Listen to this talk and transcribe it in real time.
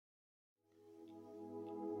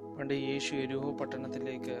പണ്ട് യേശു യെരിഹോ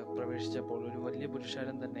പട്ടണത്തിലേക്ക് പ്രവേശിച്ചപ്പോൾ ഒരു വലിയ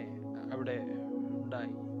പുരുഷാരം തന്നെ അവിടെ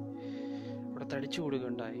ഉണ്ടായി. അവിടെ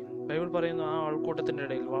തടിച്ചുകൂടുകയുണ്ടായി. ബൈബിൾ പറയുന്നു, ആ ആൾക്കൂട്ടത്തിൻ്റെ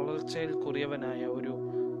ഇടയിൽ വളർച്ചയിൽ കുറിയവനായ ഒരു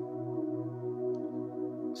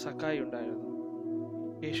സക്കായി ഉണ്ടായിരുന്നു.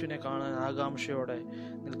 യേശുവിനെ കാണാൻ ആകാംക്ഷയോടെ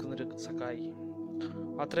നിൽക്കുന്നൊരു സക്കായി.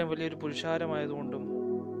 അത്രയും വലിയൊരു പുരുഷാരമായതുകൊണ്ടും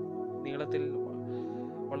നീളത്തിൽ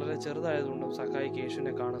വളരെ ചെറുതായതുകൊണ്ടും സക്കായിക്ക്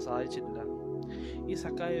യേശുവിനെ കാണാൻ സാധിച്ചിട്ടില്ല. ഈ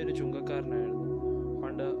സക്കായി ഒരു ചുങ്കക്കാരനായിരുന്നു.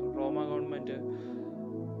 പണ്ട് റോമ ഗവൺമെൻറ്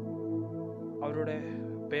അവരുടെ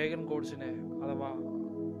പേഗൻ ഗോഡ്സിനെ അഥവാ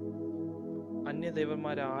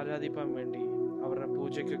അന്യദൈവന്മാരെ ആരാധിക്കാൻ വേണ്ടി അവരുടെ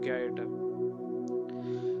പൂജയ്ക്കൊക്കെ ആയിട്ട്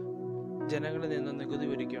ജനങ്ങളിൽ നിന്ന് നികുതി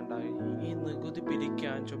പിരിക്കുകയുണ്ടായി. ഈ നികുതി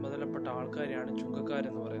പിരിക്കാൻ ചുമതലപ്പെട്ട ആൾക്കാരെയാണ്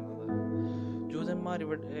ചുങ്കക്കാരെന്ന് പറയുന്നത്. ജൂതന്മാർ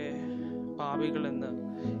ഇവിടെ പാപികളെന്ന്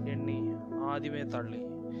എണ്ണി ആദ്യമേ തള്ളി.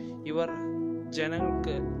 ഇവർ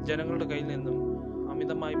ജനങ്ങളുടെ കയ്യിൽ നിന്നും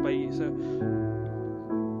അമിതമായി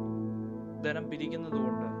ധനം പിരിക്കുന്നത്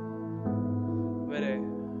കൊണ്ട് ഇവരെ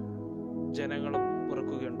ജനങ്ങളും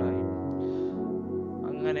വെറുക്കുകയുണ്ടായി.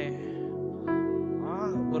 അങ്ങനെ ആ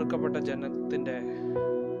വെറുക്കപ്പെട്ട ജനത്തിൻ്റെ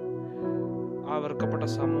ആ വെറുക്കപ്പെട്ട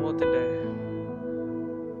സമൂഹത്തിൻ്റെ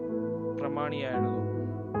പ്രമാണിയായിരുന്നു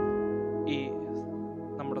ഈ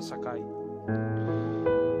നമ്മുടെ സക്കായി.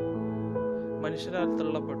 മനുഷ്യരാൽ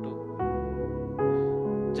തള്ളപ്പെട്ടു,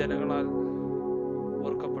 ജനങ്ങളാൽ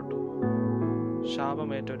വെറുക്കപ്പെട്ടു,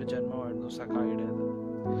 ശാപമേറ്റ ഒരു ജന്മമായിരുന്നു സക്കായിയുടേത്.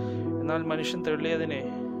 എന്നാൽ മനുഷ്യൻ തെള്ളിയതിനെ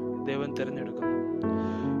ദൈവം തിരഞ്ഞെടുക്കുന്നു.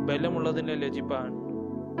 ബലമുള്ളതിനെ ലജിപ്പാൻ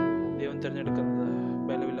ദൈവം തിരഞ്ഞെടുക്കുന്നത്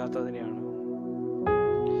ബലമില്ലാത്തതിനെയാണ്.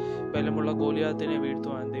 ബലമുള്ള ഗോലിയാത്തിനെ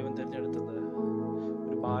വീഴ്ത്തുവാൻ ദൈവം തിരഞ്ഞെടുത്തത്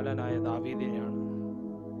ഒരു ബാലനായ ദാവീദിനെയാണ്.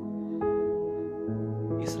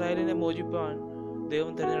 ഇസ്രായേലിനെ മോചിപ്പാൻ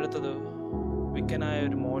ദൈവം തിരഞ്ഞെടുത്തത് വിക്കനായ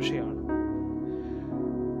ഒരു മോശയാണ്.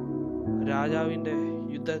 രാജാവിൻ്റെ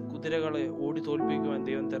യുദ്ധ കുതിരകളെ ഓടി തോൽപ്പിക്കുവാൻ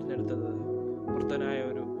ദൈവം തിരഞ്ഞെടുത്തത് വൃദ്ധനായ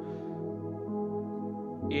ഒരു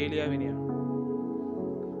ഏലിയാവിനെയാണ്.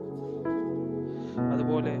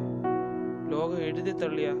 അതുപോലെ ലോകം എഴുതി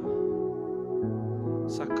തള്ളിയ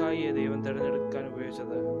സക്കായിയെ ദൈവം തിരഞ്ഞെടുക്കാൻ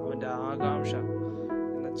ഉപയോഗിച്ചത് അവൻ്റെ ആകാംക്ഷ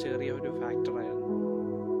എന്ന ചെറിയ ഒരു ഫാക്ടറായിരുന്നു.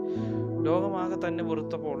 ലോകമാകെ തന്നെ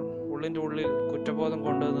വെറുത്തപ്പോൾ ഉള്ളിൻ്റെ ഉള്ളിൽ കുറ്റബോധം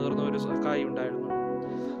കൊണ്ട് നീർന്ന ഒരു സക്കായി ഉണ്ടായിരുന്നു.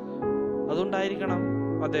 അതുകൊണ്ടായിരിക്കണം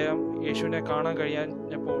അദ്ദേഹം യേശുവിനെ കാണാൻ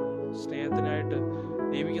കഴിയാഞ്ഞപ്പോൾ സ്നേഹത്തിനായിട്ട്,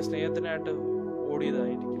 ദൈവിക സ്നേഹത്തിനായിട്ട്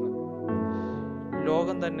ഓടിയതായിരിക്കണം.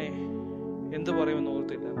 ലോകം തന്നെ എന്തു പറയുമെന്ന്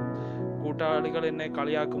ഓർത്തില്ല. കൂട്ടാളികൾ എന്നെ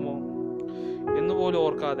കളിയാക്കുമോ എന്നുപോലും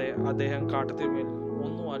ഓർക്കാതെ അദ്ദേഹം കാട്ടത്തിന്മേൽ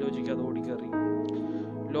ഒന്നും ആലോചിക്കാതെ ഓടിക്കേറി.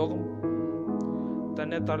 ലോകം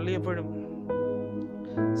തന്നെ തള്ളിയപ്പോഴും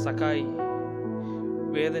സക്കായി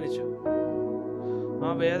വേദനിച്ചു.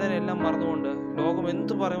 ആ വേദന എല്ലാം മറന്നുകൊണ്ട് ലോകം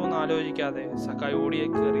എന്തു പറയുമെന്ന് ആലോചിക്കാതെ സക്കായി ഓടിയെ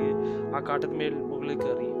കയറി ആ കാട്ടത്തിന്മേൽ മുകളിൽ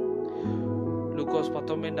കയറി. ലൂക്കോസ്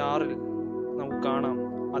 19:6 നമുക്ക് കാണാം,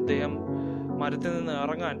 അദ്ദേഹം മരത്തിൽ നിന്ന്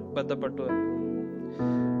ഇറങ്ങാൻ ബന്ധപ്പെട്ടു.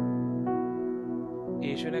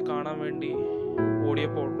 യേശുവിനെ കാണാൻ വേണ്ടി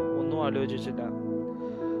ഓടിയപ്പോൾ ഒന്നും ആലോചിച്ചില്ല.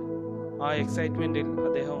 ആ എക്സൈറ്റ്മെന്റിൽ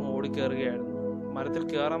അദ്ദേഹം ഓടിക്കയറുകയായിരുന്നു. മരത്തിൽ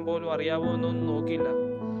കയറാൻ പോലും അറിയാമോ എന്നൊന്നും നോക്കിയില്ല.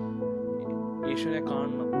 യേശുവിനെ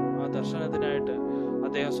കാണണം, ആ ദർശനത്തിനായിട്ട്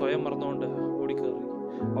അദ്ദേഹം സ്വയം മറന്നുകൊണ്ട് ഓടിക്കേറി.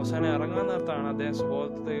 അവസാനം ഇറങ്ങാൻ നേരത്താണ് അദ്ദേഹം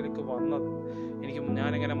സുബോധത്തിലേക്ക് വന്നത്,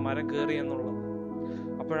 ഞാനെങ്ങനെ മരം കയറി എന്നുള്ളത്.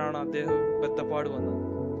 അപ്പോഴാണ് അദ്ദേഹം ബദ്ധപ്പാട് വന്നത്.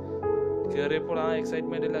 കയറിയപ്പോൾ ആ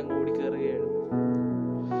എക്സൈറ്റ്മെന്റിൽ അങ്ങ് ഓടിക്കേറുകയായിരുന്നു.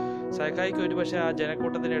 സക്കായിക്ക് ഒരു പക്ഷേ ആ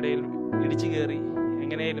ജനക്കൂട്ടത്തിനിടയിൽ ഇടിച്ചു കയറി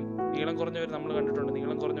എങ്ങനെയും, നീളം കുറഞ്ഞവർ നമ്മൾ കണ്ടിട്ടുണ്ട്,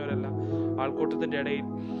 നീളം കുറഞ്ഞവരല്ല, ആൾക്കൂട്ടത്തിൻ്റെ ഇടയിൽ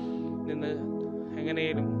നിന്ന്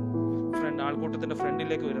എങ്ങനെയും ആൾക്കൂട്ടത്തിൻ്റെ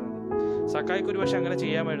ഫ്രണ്ടിലേക്ക് വരുന്നത്. സക്കായിക്ക് ഒരു പക്ഷെ അങ്ങനെ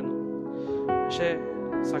ചെയ്യാമായിരുന്നു. പക്ഷേ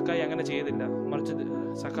സക്കായി അങ്ങനെ ചെയ്തില്ല. മറിച്ച്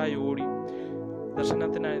സക്കായി ഓടി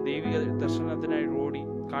ദൈവിക ദർശനത്തിനായി ഓടി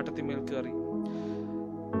കാട്ടത്തിന്മേൽ കയറി.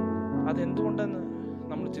 അതെന്തുകൊണ്ടെന്ന്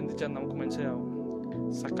നമ്മൾ ചിന്തിച്ചാൽ നമുക്ക് മനസ്സിലാവും.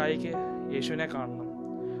 സക്കായിക്ക് യേശുവിനെ കാണണം,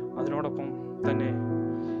 അതിനോടൊപ്പം തന്നെ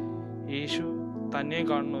യേശു തന്നെ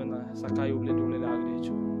കാണണമെന്ന് സക്കായി ഉള്ളിൽ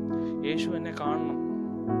ആഗ്രഹിച്ചു. യേശു എന്നെ കാണണം,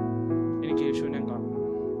 എനിക്ക് യേശുവിനെ കാണണം.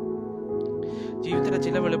 ജീവിതത്തിലെ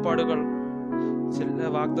ചില വെളിപ്പാടുകൾ, ചില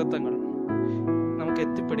വാഗ്ദത്തങ്ങൾ നമുക്ക്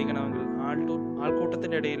എത്തിപ്പിടിക്കണമെങ്കിൽ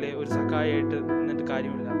ആൾക്കൂട്ടത്തിൻ്റെ ഇടയിലെ ഒരു സക്കായായിട്ട് നിന്നിട്ട്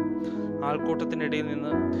കാര്യമില്ല. ആൾക്കൂട്ടത്തിൻ്റെ ഇടയിൽ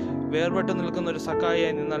നിന്ന് വേർപെട്ട് നിൽക്കുന്ന ഒരു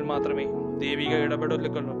സക്കായായി നിന്നാൽ മാത്രമേ ദൈവിക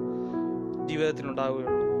ഇടപെടലുകൾ ജീവിതത്തിൽ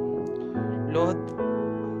ഉണ്ടാവുകയുള്ളൂ.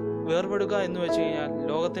 വേർപെടുക എന്ന് വെച്ച് കഴിഞ്ഞാൽ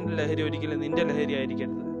ലോകത്തിൻ്റെ ലഹരി ഒരിക്കലും നിന്റെ ലഹരി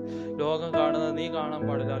ആയിരിക്കരുത്. ലോകം കാണുന്നത് നീ കാണാൻ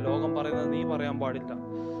പാടില്ല, ലോകം പറയുന്നത് നീ പറയാൻ പാടില്ല.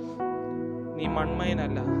 നീ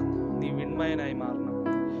മൺമയനല്ല, നീ വിൺമയനായി മാറണം.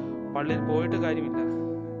 പള്ളിയിൽ പോയിട്ട് കാര്യമില്ല.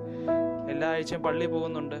 എല്ലാ ആഴ്ചയും പള്ളിയിൽ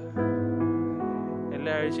പോകുന്നുണ്ട്,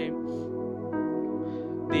 എല്ലാ ആഴ്ചയും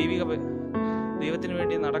ദൈവത്തിന്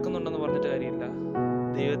വേണ്ടി നടക്കുന്നുണ്ടെന്ന് പറഞ്ഞിട്ട് കാര്യമില്ല.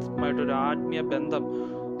 ദൈവമായിട്ടൊരു ആത്മീയ ബന്ധം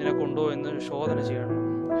നിനക്കുണ്ടോ എന്ന് ശോധന ചെയ്യണം.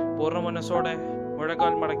 പൂർണ്ണ മനസ്സോടെ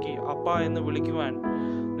മുഴക്കാൽ മടക്കി അപ്പ എന്ന് വിളിക്കുവാൻ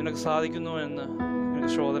നിനക്ക് സാധിക്കുന്നുവോ എന്ന്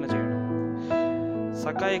നിനക്ക് ശോധന ചെയ്യണം.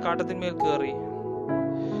 സക്കായി കാട്ടത്തിന്മേൽ കയറി.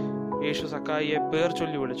 യേശു സക്കായിയെ പേർ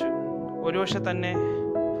ചൊല്ലി വിളിച്ചു. ഒരുപക്ഷെ തന്നെ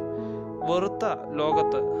വെറുത്ത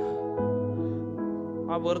ലോകത്ത്,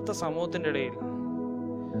 ആ വെറുത്ത സമൂഹത്തിൻ്റെ ഇടയിൽ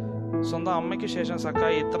സ്വന്തം അമ്മയ്ക്ക് ശേഷം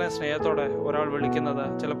സക്കായി ഇത്രയും സ്നേഹത്തോടെ ഒരാൾ വിളിക്കുന്നത്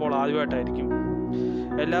ചിലപ്പോൾ ആദ്യമായിട്ടായിരിക്കും.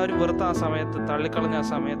 എല്ലാവരും വെറുത്ത ആ സമയത്ത്, തള്ളിക്കളഞ്ഞ ആ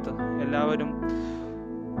സമയത്ത്, എല്ലാവരും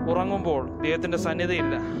ഉറങ്ങുമ്പോൾ ദൈവത്തിൻ്റെ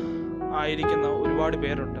സന്നിധിയില്ല ആയിരിക്കുന്ന ഒരുപാട്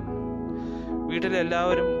പേരുണ്ട്.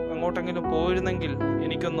 വീട്ടിലെല്ലാവരും അങ്ങോട്ടെങ്കിലും പോയിരുന്നെങ്കിൽ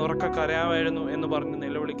എനിക്കൊന്ന് ഉറക്ക കരയാമായിരുന്നു എന്ന് പറഞ്ഞ്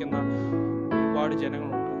നിലവിളിക്കുന്ന ഒരുപാട്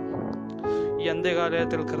ജനങ്ങളുണ്ട്. ഈ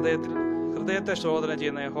അന്ത്യകാലത്തിൽ ഹൃദയത്തെ ശോധന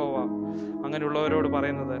ചെയ്യുന്ന യഹോവ അങ്ങനെയുള്ളവരോട്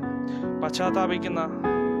പറയുന്നത്, പശ്ചാത്താപിക്കുന്ന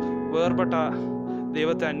വേർപെട്ട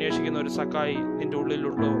ദൈവത്തെ അന്വേഷിക്കുന്ന ഒരു സക്കായി നിന്റെ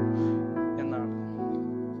ഉള്ളിലുണ്ടോ എന്നാണ്.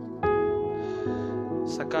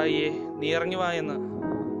 സക്കായിയെ നീ ഇറങ്ങി വാ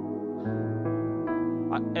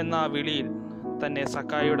എന്ന വിളിയിൽ തന്നെ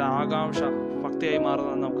സക്കായിയുടെ ആകാംക്ഷ ഭക്തിയായി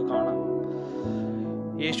മാറുന്നത് നമുക്ക് കാണാം.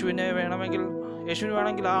 യേശുവിന് വേണമെങ്കിൽ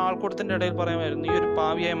ആ ആൾക്കൂട്ടത്തിൻ്റെ ഇടയിൽ പറയാമായിരുന്നു, നീ ഒരു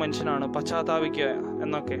പാവിയായ മനുഷ്യനാണ്, പശ്ചാത്താപിക്കുക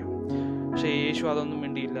എന്നൊക്കെ. പക്ഷെ യേശു അതൊന്നും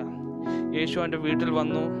മിണ്ടിയില്ല. യേശു അവൻ്റെ വീട്ടിൽ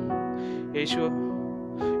വന്നു.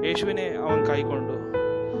 യേശുവിനെ അവൻ കൈക്കൊണ്ടു.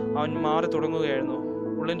 അവൻ മാറി തുടങ്ങുകയായിരുന്നു.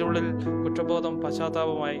 ഉള്ളിൻ്റെ ഉള്ളിൽ കുറ്റബോധം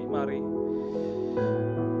പശ്ചാത്താപമായി മാറി.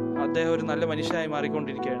 അദ്ദേഹം ഒരു നല്ല മനുഷ്യനായി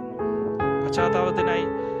മാറിക്കൊണ്ടിരിക്കുകയായിരുന്നു. പശ്ചാത്താപത്തിനായി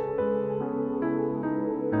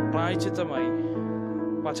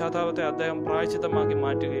പശ്ചാത്താപത്തെ അദ്ദേഹം പ്രായശ്ചിത്തമാക്കി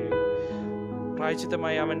മാറ്റുകയായി.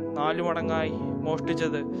 പ്രായശ്ചിത്തമായി അവൻ 4 മടങ്ങായി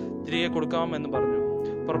മോഷ്ടിച്ചത് തിരികെ കൊടുക്കാമെന്ന് പറഞ്ഞു.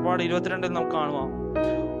 പുറപ്പാട് 22 നമുക്ക് കാണുവാം,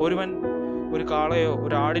 ഒരുവൻ ഒരു കാളയോ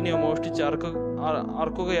ഒരു ആടിനെയോ മോഷ്ടിച്ച്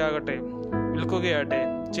അറുക്കുകയാകട്ടെ വിൽക്കുകയാകട്ടെ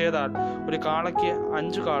ചെയ്താൽ ഒരു കാളയ്ക്ക്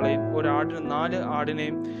 5 കാളയും ഒരു ആടിന് 4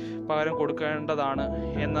 ആടിനെയും പകരം കൊടുക്കേണ്ടതാണ്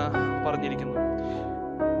എന്ന് പറഞ്ഞിരിക്കുന്നു.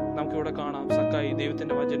 നമുക്കിവിടെ കാണാം, സക്കായി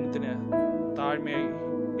ദൈവത്തിൻ്റെ വചനത്തിന് താഴ്മയായി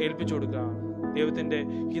ഏൽപ്പിച്ചു കൊടുക്കുകയാണ്, ദൈവത്തിൻ്റെ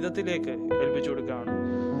ഹിതത്തിലേക്ക് ഏൽപ്പിച്ചു കൊടുക്കുകയാണ്.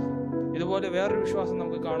 ഇതുപോലെ വേറൊരു വിശ്വാസം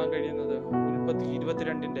നമുക്ക് കാണാൻ കഴിയുന്നത് ഉൽപ്പത്തി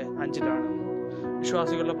 22:5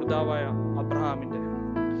 വിശ്വാസികളുടെ പിതാവായ അബ്രഹാമിൻ്റെ.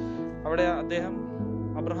 അവിടെ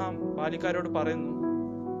അബ്രഹാം ബാല്യക്കാരോട് പറയുന്നു,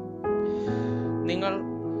 നിങ്ങൾ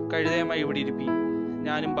കഴുതയുമായി ഇവിടെ ഇരിപ്പി,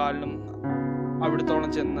 ഞാനും ബാലനും അവിടത്തോളം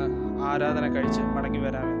ചെന്ന് ആരാധന കഴിച്ച് മടങ്ങി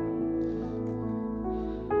വരാമെന്ന്.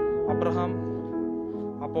 അബ്രഹാം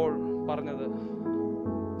അപ്പോൾ പറഞ്ഞത്,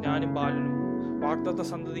 ഞാനും ബാലനും വാഗ്ദത്ത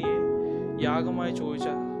സന്തതിയെ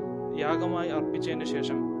യാഗമായി അർപ്പിച്ചതിന്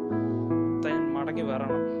ശേഷം താൻ മടങ്ങി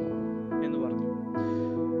വരണം എന്ന് പറഞ്ഞു.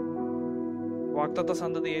 വാഗ്ദത്ത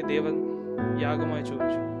സന്തതിയെ ദേവൻ യാഗമായി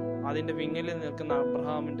ചോദിച്ചു. അതിൻ്റെ വിങ്ങലിൽ നിൽക്കുന്ന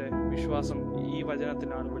അബ്രഹാമിൻ്റെ വിശ്വാസം ഈ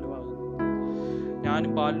വചനത്തിനാണ് വെളിവാകുന്നത്.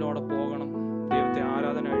 ഞാനും ബാലിനോടെ പോകണം, ദൈവത്തെ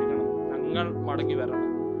ആരാധന കഴിക്കണം, ഞങ്ങൾ മടങ്ങി വരണം.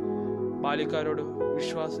 ബാല്യക്കാരോട്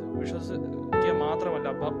വിശ്വസിക്കുക മാത്രമല്ല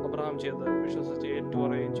അബ്രഹാം ചെയ്തത്, വിശ്വസിച്ച്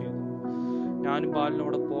ഏറ്റുപറയുകയും ചെയ്തു. ഞാനും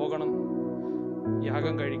ബാലിനോടെ പോകണം,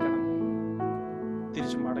 യാഗം കഴിക്കണം,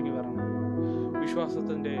 തിരിച്ചു മടങ്ങി വരണം.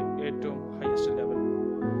 വിശ്വാസത്തിൻ്റെ ഏറ്റവും ഹയസ്റ്റ് ലെവൽ.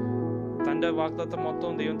 തൻ്റെ വാഗ്ദത്തം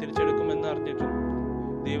മൊത്തം ദൈവം തിരിച്ചെടുക്കുമെന്ന് അറിഞ്ഞിട്ടും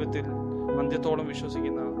ദൈവത്തിൽ അന്ത്യത്തോളം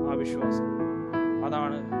വിശ്വസിക്കുന്ന ആ വിശ്വാസം,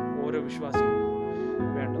 അതാണ് ഓരോ വിശ്വാസിക്കും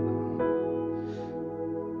വേണ്ടത്.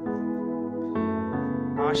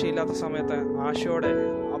 ആശയില്ലാത്ത സമയത്ത് ആശയോടെ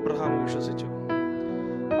അബ്രഹാം വിശ്വസിച്ചു.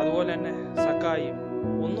 അതുപോലെ തന്നെ സക്കായി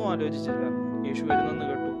ഒന്നും ആലോചിച്ചില്ല. യേശു വരുന്നെന്ന്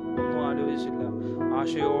കേട്ടു, ഒന്നും ആലോചിച്ചില്ല.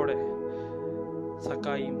 ആശയോടെ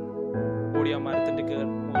സക്കായിയും ഓടി ആ മരത്തിൻ്റെ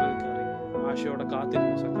മുകളിൽ കയറി ആശയോടെ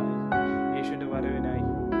കാത്തിരുന്നു. സക്കായി യേശുവിൻ്റെ വരവിനായി,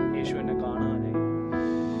 യേശുവിനെ കാണാനായി.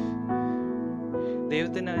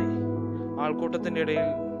 ദൈവത്തിനായി ആൾക്കൂട്ടത്തിൻ്റെ ഇടയിൽ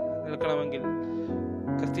നിൽക്കണമെങ്കിൽ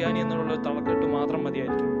ക്രിസ്ത്യാനി എന്നുള്ള തളക്കെട്ട് മാത്രം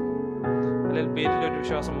മതിയായിരിക്കും, അല്ലെങ്കിൽ പേരിലൊരു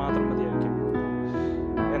വിശ്വാസം മാത്രം മതിയായിരിക്കും.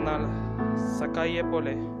 എന്നാൽ സക്കായിയെ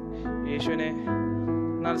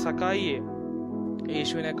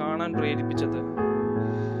യേശുവിനെ കാണാൻ പ്രേരിപ്പിച്ചത്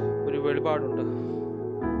ഒരു വെളിപാടുണ്ട്.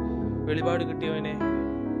 വെളിപാട് കിട്ടിയവനെ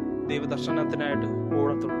ദൈവദർശനത്തിനായിട്ട്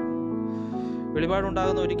ഓടത്തുള്ളൂ.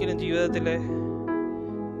 വെളിപാടുണ്ടാകുന്ന ഒരിക്കലും ജീവിതത്തിലെ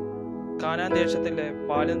കാനാൻ ദേശത്തിലെ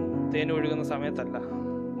പാലും തേനും ഒഴുകുന്ന സമയത്തല്ല,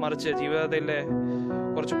 മറിച്ച് ജീവിതത്തിലെ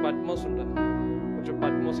കുറച്ച്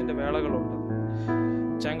പത്മോസിന്റെ വേളകളുണ്ട്.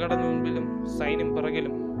 ചെങ്കട മുൻപിലും സൈന്യം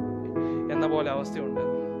പിറകിലും എന്ന പോലെ അവസ്ഥയുണ്ട്.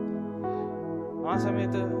 ആ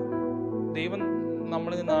സമയത്ത് ദൈവം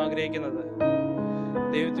നമ്മളിൽ നിന്ന് ആഗ്രഹിക്കുന്നത്,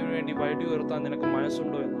 ദൈവത്തിന് വേണ്ടി വഴി ഉയർത്താൻ നിനക്ക്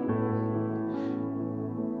മനസ്സുണ്ടോ എന്നാണ്.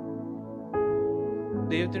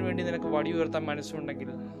 ദൈവത്തിന് വേണ്ടി നിനക്ക് വടി ഉയർത്താൻ മനസ്സുണ്ടെങ്കിൽ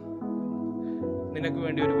നിനക്ക്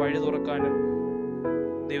വേണ്ടി ഒരു വഴി തുറക്കാനും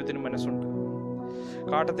ദൈവത്തിന് മനസ്സുണ്ട്.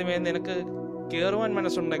 കാട്ടത്തിമേൽ നിനക്ക് കയറുവാൻ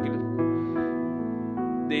മനസ്സുണ്ടെങ്കിൽ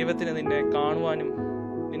ദൈവത്തിന് നിന്നെ കാണുവാനും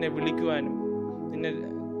നിന്നെ വിളിക്കുവാനും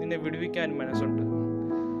നിന്നെ വിടുവിക്കാനും മനസ്സുണ്ട്.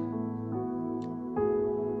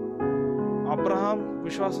 അബ്രഹാം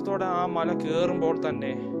വിശ്വാസത്തോടെ ആ മല കയറുമ്പോൾ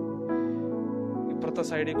തന്നെ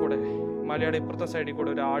മലയുടെ ഇപ്പുറത്തെ സൈഡിൽ കൂടെ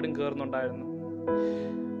ഒരു ആടും കയറുന്നുണ്ടായിരുന്നു.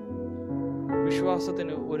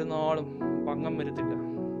 വിശ്വാസത്തിന് ഒരു നാളും ഭംഗം വരുത്തില്ല.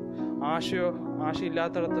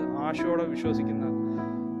 ആശയില്ലാത്തടത്ത് ആശയോടെ വിശ്വസിക്കുന്ന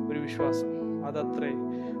ഒരു വിശ്വാസം, അതത്രേ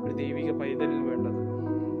ഒരു ദൈവിക പൈതലിൽ വേണ്ടത്.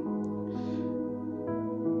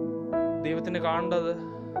 ദൈവത്തിന് കാണേണ്ടത്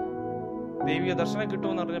ദൈവിക ദർശനം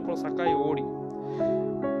കിട്ടുമെന്ന് അറിഞ്ഞപ്പോൾ സക്കായി ഓടി.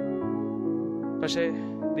 പക്ഷേ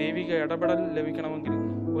ദൈവിക ഇടപെടൽ ലഭിക്കണമെങ്കിൽ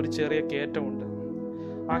ഒരു ചെറിയ കയറ്റമുണ്ട്.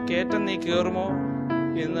 ആ കയറ്റം നീ കയറുമോ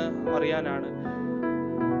എന്ന് അറിയാനാണ്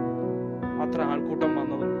അത്ര ആൾക്കൂട്ടം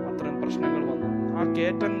വന്നതും അത്രയും പ്രശ്നങ്ങൾ വന്നതും. ആ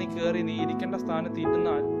കയറ്റം നീ കയറി നീ ഇരിക്കേണ്ട സ്ഥാനത്ത്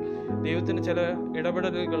ഇരുന്നാൽ ദൈവത്തിന് ചില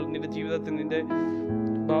ഇടപെടലുകൾ നിന്റെ ജീവിതത്തിൽ, നിന്റെ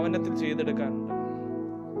ഭവനത്തിൽ ചെയ്തെടുക്കാനുണ്ട്.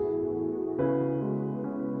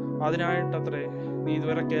 അതിനായിട്ടത്രേ നീ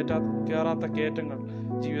ഇതുവരെ കയറാത്ത കയറ്റങ്ങൾ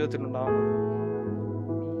ജീവിതത്തിൽ ഉണ്ടാകുന്നത്.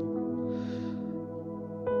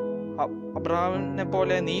 അബ്രഹാമിനെ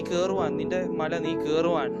പോലെ നീ കയറുവാൻ, നിന്റെ മല നീ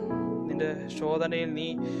കയറുവാൻ, നിന്റെ ശോധനയിൽ നീ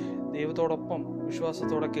ദൈവത്തോടൊപ്പം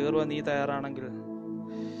വിശ്വാസത്തോടെ കയറുവാൻ നീ തയ്യാറാണെങ്കിൽ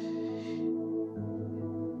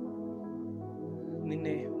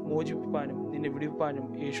നിന്നെ മോചിപ്പിക്കാനും നിന്നെ വിടുവിപ്പാനും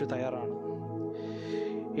യേശു തയ്യാറാണ്.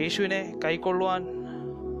 യേശുവിനെ കൈക്കൊള്ളുവാൻ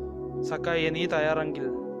സക്കായിയെ നീ തയ്യാറെങ്കിൽ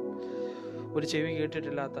ഒരു ചെവി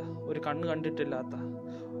കേട്ടിട്ടില്ലാത്ത, ഒരു കണ്ണ് കണ്ടിട്ടില്ലാത്ത,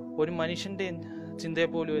 ഒരു മനുഷ്യന്റെ ചിന്തയെ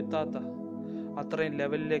പോലും എത്താത്ത അത്രയും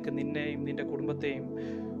ലെവലിലേക്ക് നിന്നെയും നിന്റെ കുടുംബത്തെയും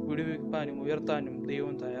വിടുവിപ്പാനും ഉയർത്താനും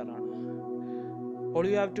ദൈവം തയ്യാറാണ്. All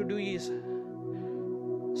you have to do is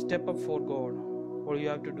step up for God. All you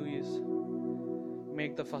have to do is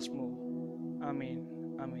make the first move. Amen.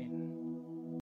 Amen.